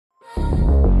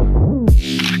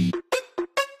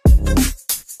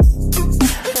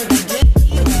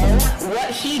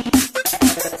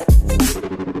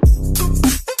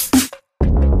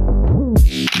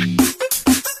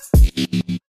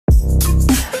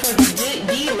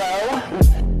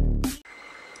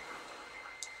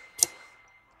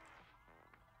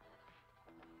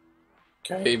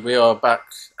Okay, we are back.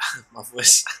 My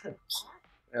voice.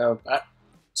 We are back.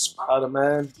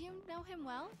 Spider-Man. Did you know him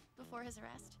well before his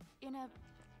arrest? In a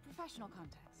professional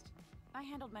context. I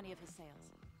handled many of his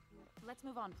sales. Let's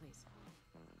move on, please.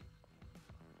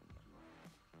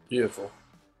 Beautiful.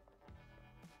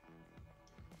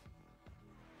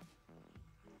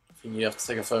 I think you have to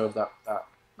take a photo of that.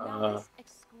 Now this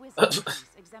exquisite piece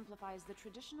exemplifies the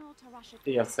traditional Tarashi.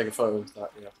 You have to take a photo of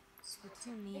that, yeah. The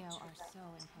two Neo are so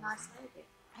imposing.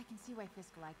 I can see why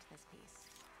Fisk liked this piece.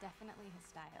 Definitely his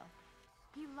style.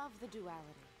 He loved the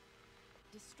duality.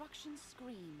 Destruction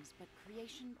screams, but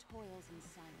creation toils in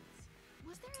silence.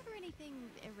 Was there ever anything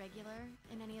irregular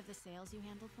in any of the sales you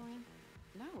handled for him?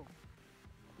 No.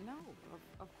 No,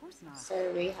 of course not.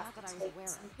 So we have Not that to I was take aware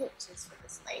some of. pictures for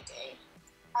this lady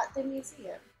at the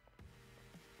museum.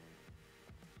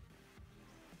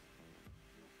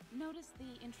 Notice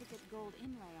the intricate gold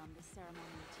inlay on this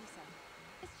ceremonial tea set.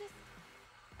 It's just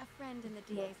a friend in the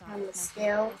Yeah, DA's and the office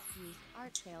scale. mentioned Fisk used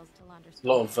art sales to launder A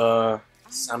lot of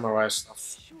samurai stuff.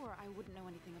 Sure, I wouldn't know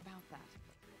anything about that.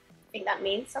 Think that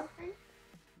means something?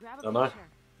 Grab a Dunno. picture,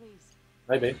 please.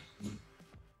 Maybe.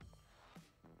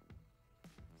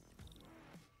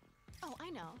 Oh, I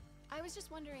know. I was just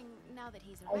wondering, now that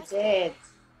he's I arrested, did.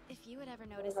 if you had ever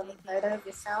You noticed have a anything photo of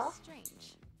yourself?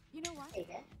 strange. You know what? There you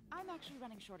go. I'm actually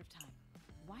running short of time.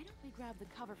 Why don't we grab the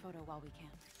cover photo while we can?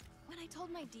 When I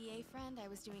told my DA friend I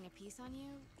was doing a piece on you,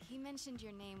 he mentioned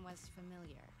your name was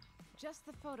familiar. Just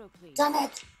the photo, please. Done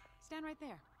it! Stand right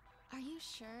there. Are you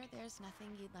sure there's nothing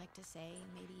you'd like to say,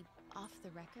 maybe off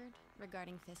the record,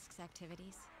 regarding Fisk's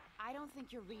activities? I don't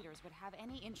think your readers would have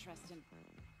any interest in...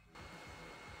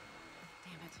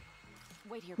 Damn it.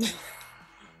 Wait here, please.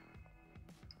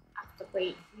 I have to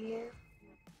wait here.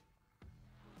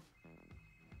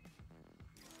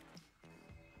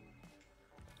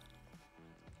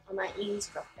 Am I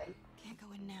eavesdropping? Can't go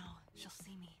in now. She'll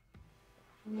see me.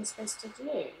 What am I supposed to do?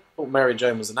 I thought Mary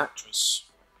Jane was an actress.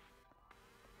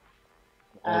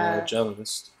 A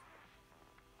journalist.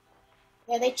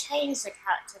 Yeah, they changed the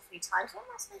character 3 times. What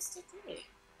am I supposed to do?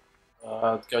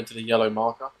 Go to the yellow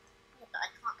marker. Yeah, but I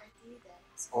can't go through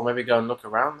this. Or maybe go and look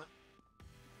around then.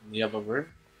 In the other room.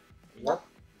 Nope.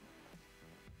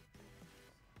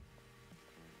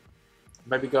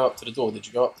 Maybe go up to the door. Did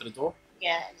you go up to the door?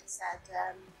 Yeah, and it said,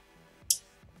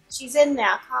 she's in there.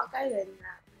 I can't go in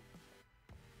there.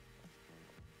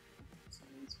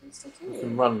 What am I supposed to You do?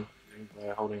 can run by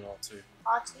holding R2.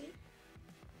 R2?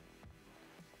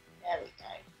 There we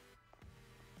go.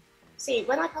 See,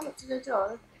 when I come up to the door,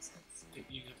 look at this.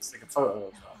 You have to take a photo of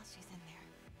Not that. while she's in there.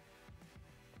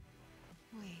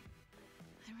 Wait,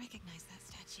 I recognize that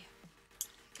statue.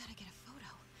 Gotta get a photo.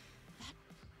 That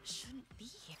shouldn't be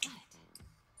here. Got it.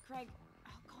 Craig,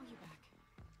 I'll call you back.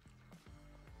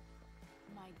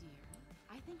 My dear,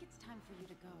 I think it's time for you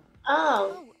to go.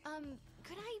 Oh,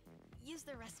 Could I use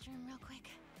the restroom real quick?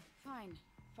 Fine.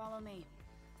 Follow me.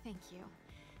 Thank you.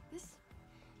 This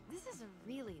is a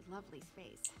really lovely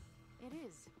space. It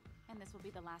is. And this will be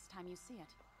the last time you see it.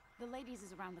 The ladies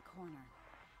is around the corner.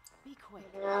 Be quick.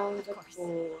 around Of the course.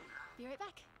 corner. Be right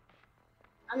back.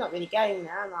 I'm not really going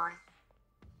there, am I?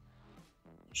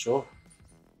 Sure.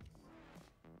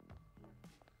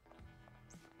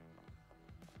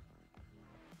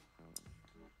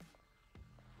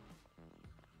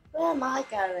 Where am I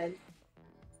going?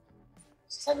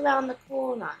 She said around the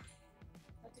corner.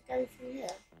 I have to go through here.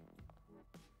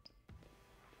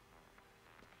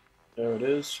 There it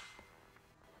is.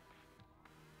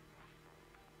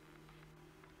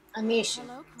 I knew she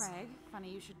Hello, Craig. Funny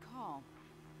you should call.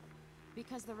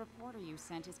 Because the reporter you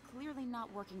sent is clearly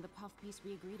not working the puff piece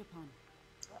we agreed upon.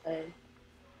 Uh-oh.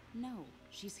 No,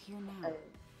 she's here now. Oh.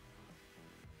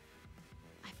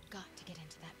 I've got to get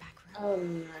into that back room. Oh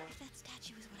no. If that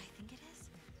statue is what I think it is,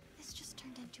 this just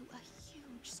turned into a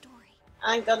huge story.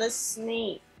 I gotta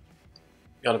sneak.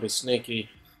 Gotta be sneaky.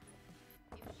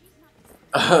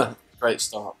 Great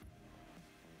start.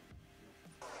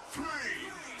 3,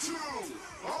 2,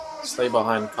 1. Stay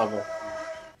behind cover.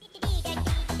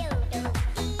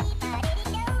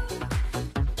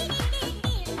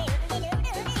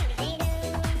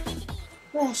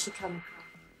 Where's she coming from?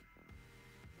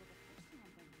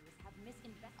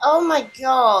 Oh my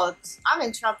god. I'm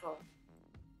in trouble.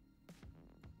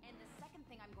 And the second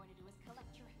thing I'm going to do is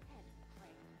collect your head,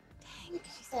 Craig. Look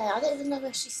at there. I don't even know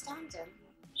where she's standing.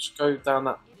 Just go down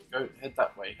that. Go head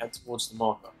that way. Head towards the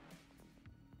marker.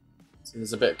 See,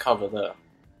 there's a bit of cover there.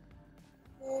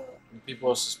 When people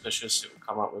are suspicious, it will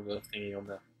come up with a thingy on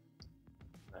their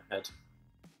head.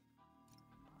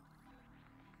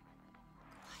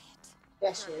 Quiet.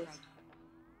 There she is.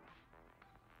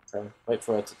 Okay. Wait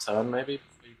for her to turn, maybe,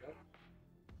 before you go.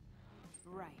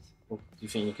 Right. Or do you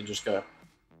think you can just go?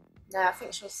 No, I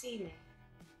think she'll see me.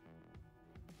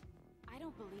 I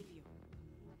don't believe you.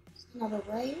 There's another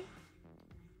way.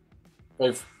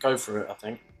 Go for it, I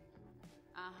think.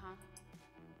 Uh-huh.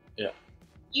 Yeah.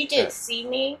 You did Okay. see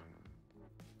me.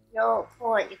 You're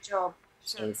poor at your job.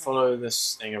 So Sure, follow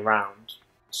this thing around.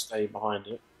 Stay behind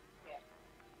it.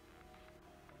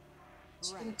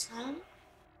 She's gonna Right. turn.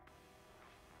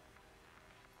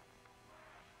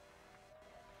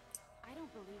 I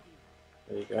don't believe you.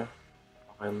 There you go.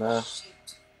 Behind there.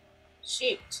 Shoot.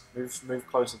 Shoot. Move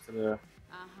closer to the.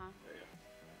 Uh-huh. There you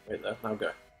go. Wait there. Now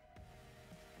go.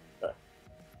 Go.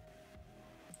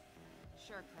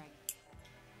 Sure, Craig.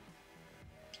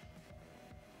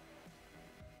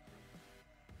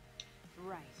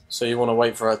 Right. So you want to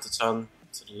wait for her to turn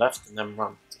to the left and then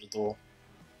run to the door.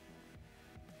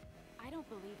 I don't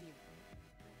believe you.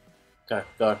 Okay,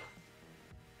 go.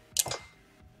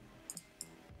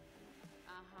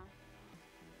 Uh-huh.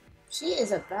 She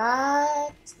is a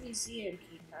bad museum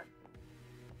keeper.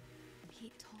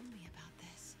 Pete told me about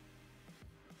this.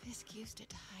 Fisk used it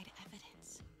to hide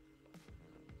evidence.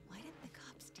 Why didn't the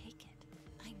cops take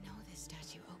it? I know this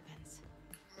statue opens,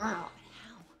 How?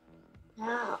 but how?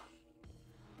 How?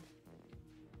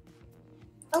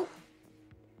 Oh,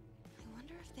 I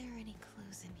wonder if there are any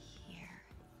clues in here.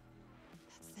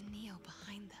 That's the Neo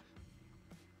behind them.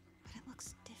 But it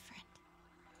looks different.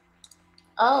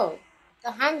 oh,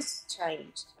 the hands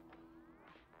changed.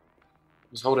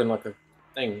 He's holding like a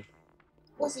thing.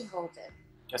 What's he holding?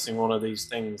 Guessing one of these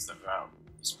things that are out on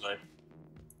display.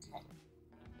 Okay.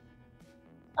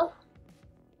 Oh.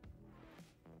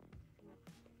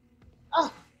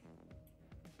 Oh.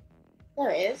 There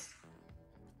it is.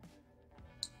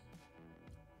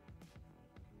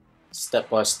 Step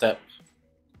by step.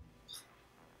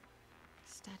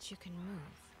 Statue can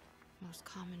move. Most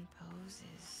common pose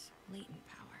is latent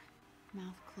power.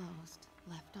 Mouth closed,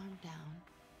 left arm down,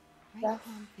 right Left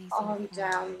palm facing arm forward.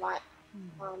 down, right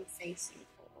Hmm. arm facing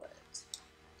forward.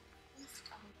 Left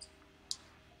arm.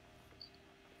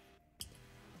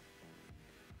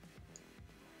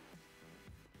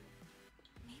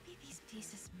 Maybe these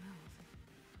pieces move.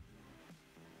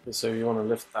 Okay, so you want to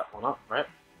lift that one up, right?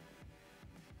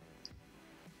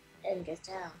 And get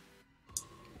down.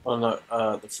 Oh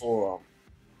no, the forearm.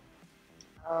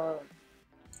 Oh.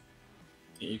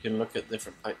 You can look at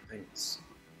different things.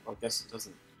 I guess it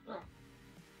doesn't. Oh,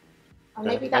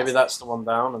 Okay, maybe that's the one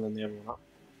down and then the other one up.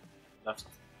 Left.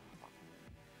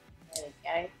 There we go.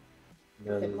 And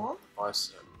A bit then more? the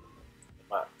bicep. The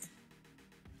back.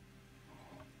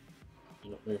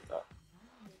 You not move that.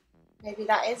 Maybe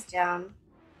that is down.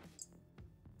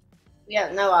 We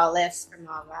don't know our lifts from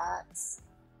our rats.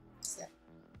 So.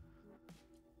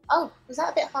 Oh, was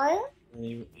that a bit higher? And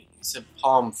he said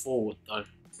palm forward though.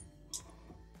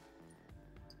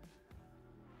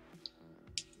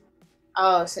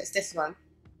 Oh, so it's this one.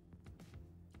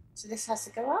 So this has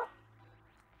to go up?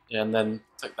 Yeah, and then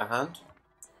take the hand.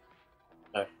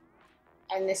 Okay.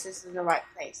 And this is in the right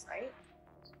place, right?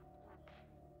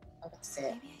 Oh, that's it.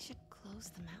 Maybe I should close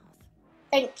the mouth.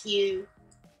 Thank you.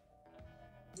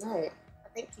 No, I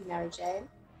thank you, Mary Jane.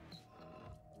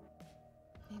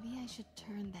 Maybe I should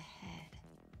turn the head.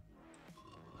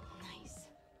 Nice.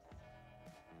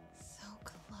 So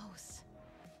close.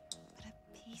 But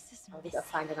a piece is Oh, we missing. gotta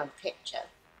find another picture.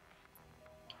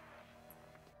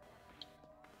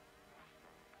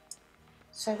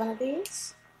 So one of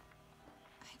these?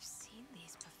 I've seen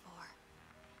these before.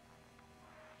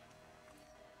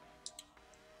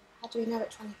 How do we know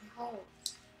which one he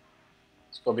holds?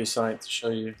 It's got to be something to show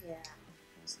you. Yeah.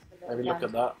 Just have a Maybe little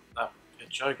look at that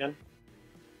picture again.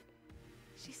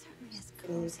 She certainly has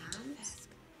Can you use cozy to hands? Fisk.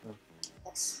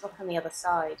 Let's look on the other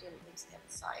side. You haven't been to the other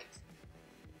side.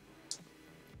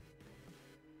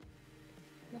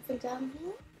 Nothing down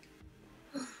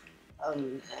here? Oh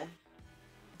no.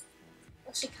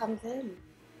 Well, she comes in.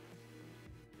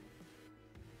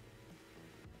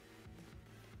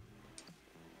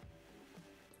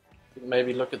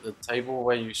 Maybe look at the table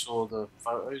where you saw the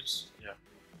photos. Yeah.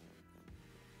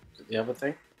 Look at the other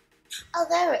thing. Oh,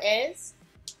 there it is.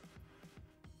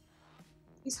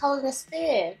 He's holding a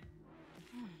spear.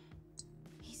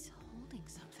 He's holding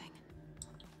something.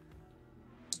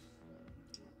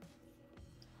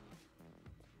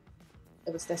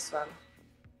 It was this one.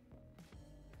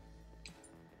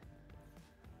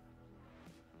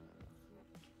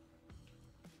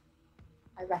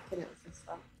 I reckon it was this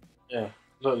one. Yeah,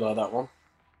 look like that one.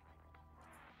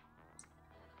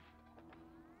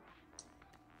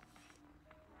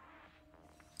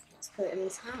 Let's put it in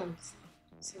his hands.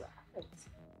 See what happens.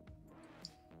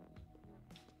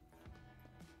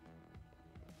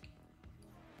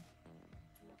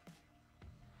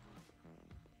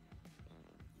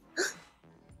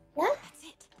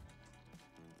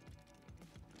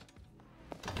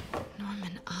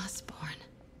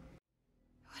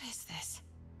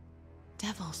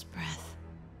 Devil's breath.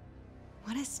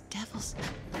 What is devil's...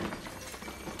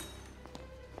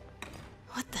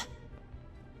 What the...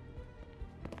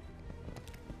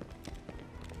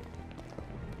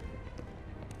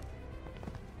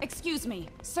 Excuse me,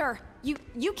 sir. You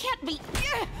can't be...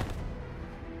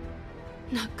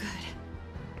 Not good.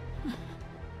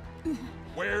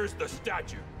 Where's the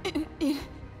statue?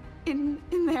 In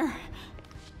there.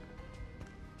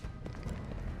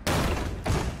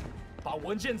 把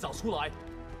文件找出来。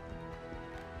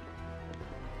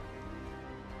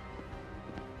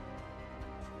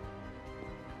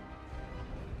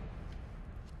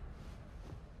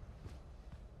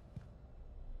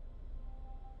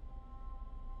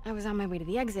 I was on my way to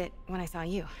the exit when I saw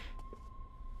you.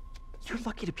 You're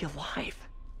lucky to be alive.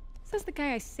 Says the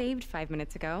guy I saved 5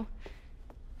 minutes ago.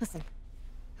 Listen,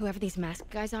 whoever these masked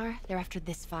guys are, they're after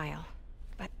this file.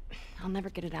 But I'll never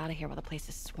get it out of here while the place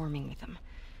is swarming with them.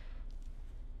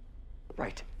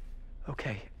 Right.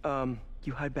 Okay,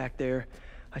 you hide back there.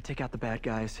 I take out the bad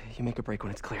guys. You make a break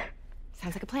when it's clear.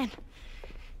 Sounds like a plan.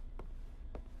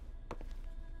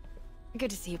 Good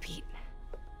to see you, Pete.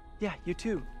 Yeah, you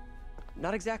too.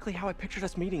 Not exactly how I pictured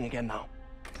us meeting again, though.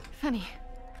 Funny.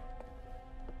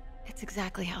 It's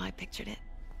exactly how I pictured it.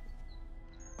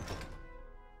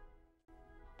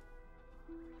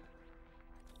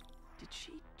 Did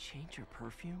she change her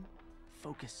perfume?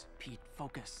 Focus, Pete,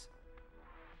 focus.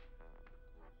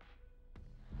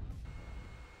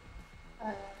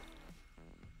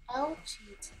 L2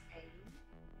 to A.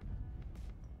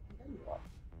 And then what?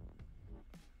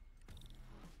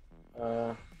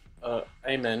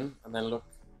 Aim in and then look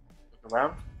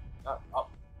around. Up. Look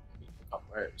up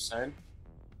where it was saying.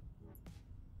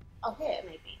 Oh, here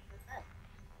maybe. What's that?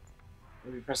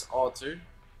 Maybe press R2. 2?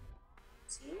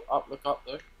 Up, look up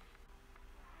though.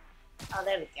 Oh,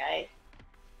 there we go.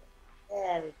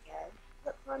 There we go.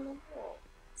 Look on the wall.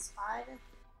 Spider.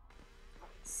 I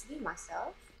can see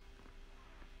myself.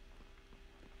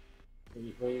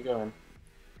 Where are you going?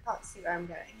 Can't see where I'm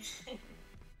going.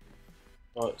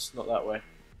 Oh, it's not that way.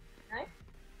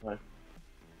 No? No.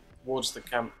 Towards the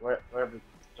camp, wherever.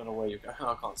 I don't know where you're going.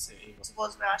 I can't see it either.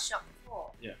 Towards where I shot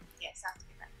before. Yeah. Yes, I have to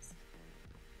go back.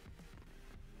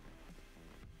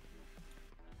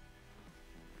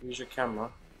 Use your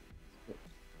camera.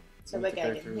 So You we're need to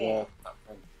going go in through here. that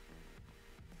vent.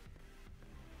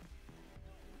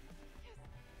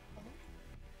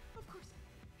 Of course.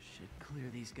 Should clear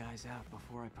these guys out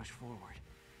before I push forward.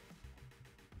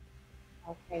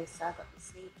 Okay, so I've got the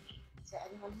sneaky. Is there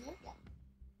anyone here? Yeah.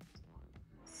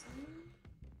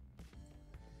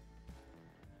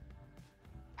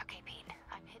 Okay, Pete.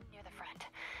 I'm hidden near the front.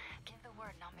 Give the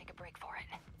word and I'll make a break for it.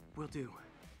 Will do.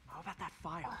 How about that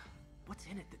file? What's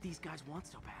in it that these guys want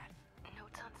so bad?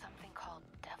 Notes on something called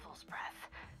Devil's Breath.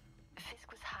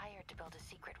 Fisk was hired to build a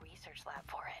secret research lab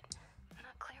for it.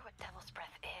 Not clear what Devil's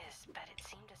Breath is, but it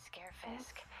seemed to scare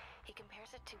Fisk. He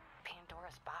compares it to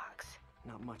Pandora's box.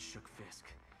 Not much shook Fisk.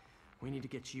 We need to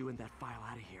get you and that file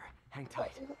out of here. Hang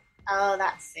tight. Oh,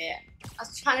 that's it. I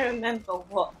was trying to remember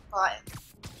what file.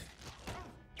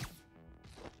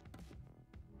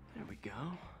 There we go.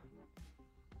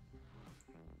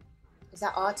 Is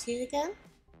that R2 again?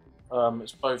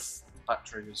 It's both back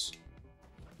triggers.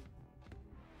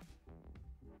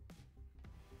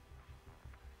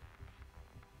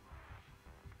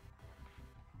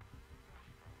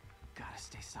 Gotta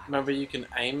stay silent. Remember, you can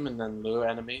aim and then lure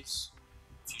enemies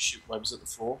if you shoot webs at the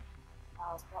floor.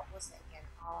 Oh, what was it again?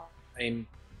 Oh, Aim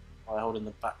by holding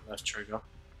the back left trigger.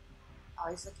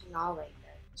 he's looking our way though.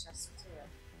 Just to it.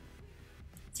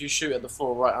 If you shoot at the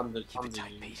floor right under Keep it tight,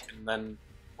 you, you Pete. can then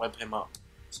web him up.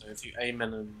 So if you aim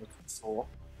in and look at the floor,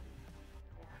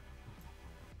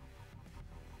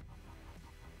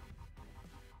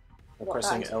 by What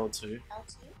pressing button? L2,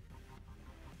 L2?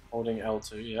 holding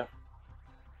L2, yeah.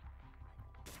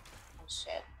 Oh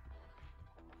shit.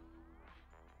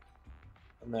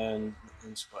 And then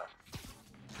in square.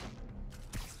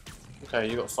 Okay,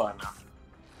 you got fire now.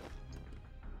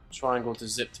 Triangle to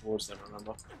zip towards them,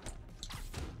 remember?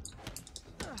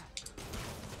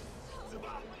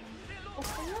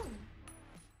 What's going on?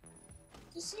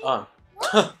 Did she? Oh.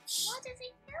 What? Why did he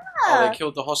kill Oh, her? they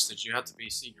killed the hostage. You had to be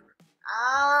secret.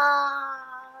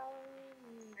 Oh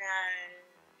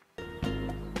no.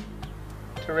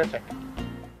 Terrific.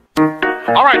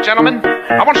 All right, gentlemen,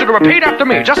 I want you to repeat after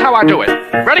me just how I do it.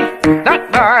 Ready?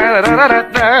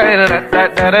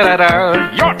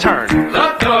 Your turn.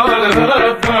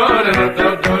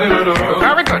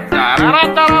 Very good.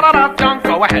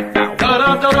 Go ahead now.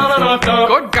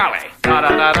 Good golly.